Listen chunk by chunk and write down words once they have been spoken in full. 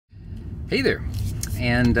Hey there,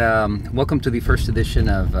 and welcome to the first edition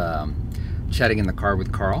of Chatting in the Car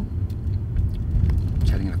with Carl.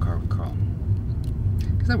 Chatting in the Car with Carl.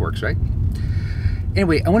 Because that works, right?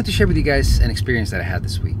 Anyway, I wanted to share with you guys an experience that I had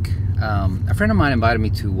this week. A friend of mine invited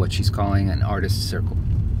me to what she's calling an artist circle.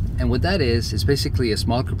 And what that is basically a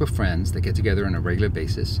small group of friends that get together on a regular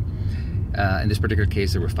basis. In this particular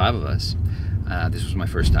case, there were 5 of us. This was my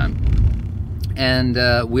first time. And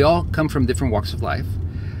we all come from different walks of life.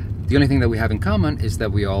 The only thing that we have in common is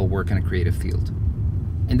that we all work in a creative field.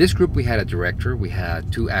 In this group, we had a director, we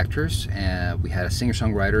had 2 actors, and we had a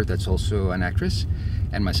singer-songwriter that's also an actress,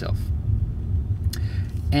 and myself.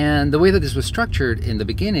 And the way that this was structured in the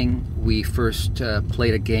beginning, we first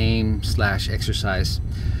played a game / exercise,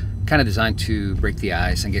 kind of designed to break the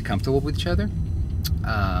ice and get comfortable with each other,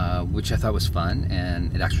 which I thought was fun,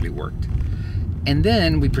 and it actually worked. And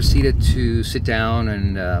then we proceeded to sit down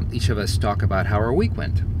and each of us talk about how our week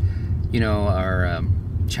went. You know, our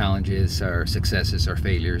challenges, our successes, our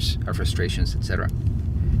failures, our frustrations, etc.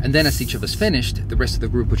 And then as each of us finished, the rest of the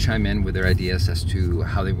group would chime in with their ideas as to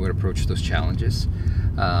how they would approach those challenges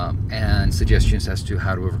and suggestions as to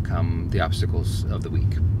how to overcome the obstacles of the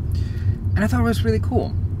week. And I thought it was really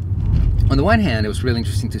cool. On the one hand, it was really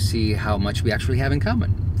interesting to see how much we actually have in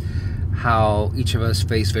common. How each of us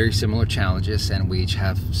face very similar challenges and we each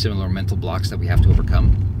have similar mental blocks that we have to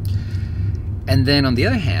overcome. And then on the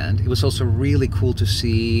other hand, it was also really cool to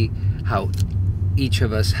see how each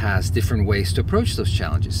of us has different ways to approach those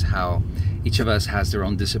challenges, how each of us has their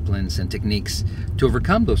own disciplines and techniques to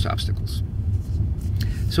overcome those obstacles.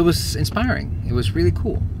 So it was inspiring. It was really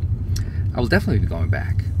cool. I will definitely be going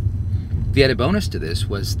back. The added bonus to this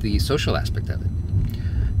was the social aspect of it.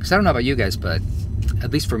 Because I don't know about you guys, but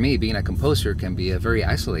at least for me, being a composer can be a very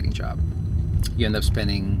isolating job. You end up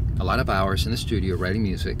spending a lot of hours in the studio writing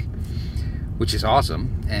music, which is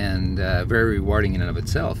awesome and very rewarding in and of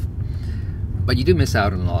itself. But you do miss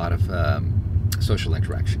out on a lot of social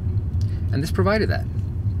interaction. And this provided that.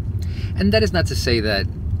 And that is not to say that,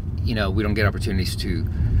 you know, we don't get opportunities to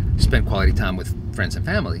spend quality time with friends and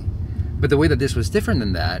family. But the way that this was different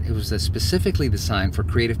than that, it was specifically designed for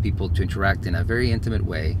creative people to interact in a very intimate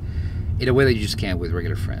way, in a way that you just can't with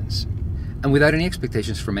regular friends. And without any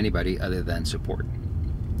expectations from anybody other than support.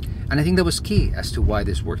 And I think that was key as to why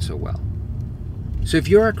this worked so well. So if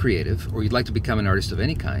you're a creative or you'd like to become an artist of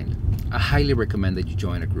any kind, I highly recommend that you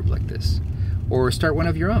join a group like this or start one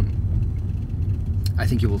of your own. I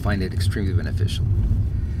think you will find it extremely beneficial.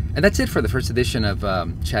 And that's it for the first edition of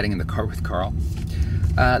Chatting in the Car with Carl.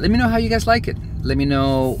 Let me know how you guys like it. Let me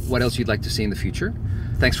know what else you'd like to see in the future.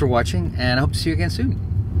 Thanks for watching, and I hope to see you again soon.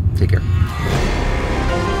 Take care.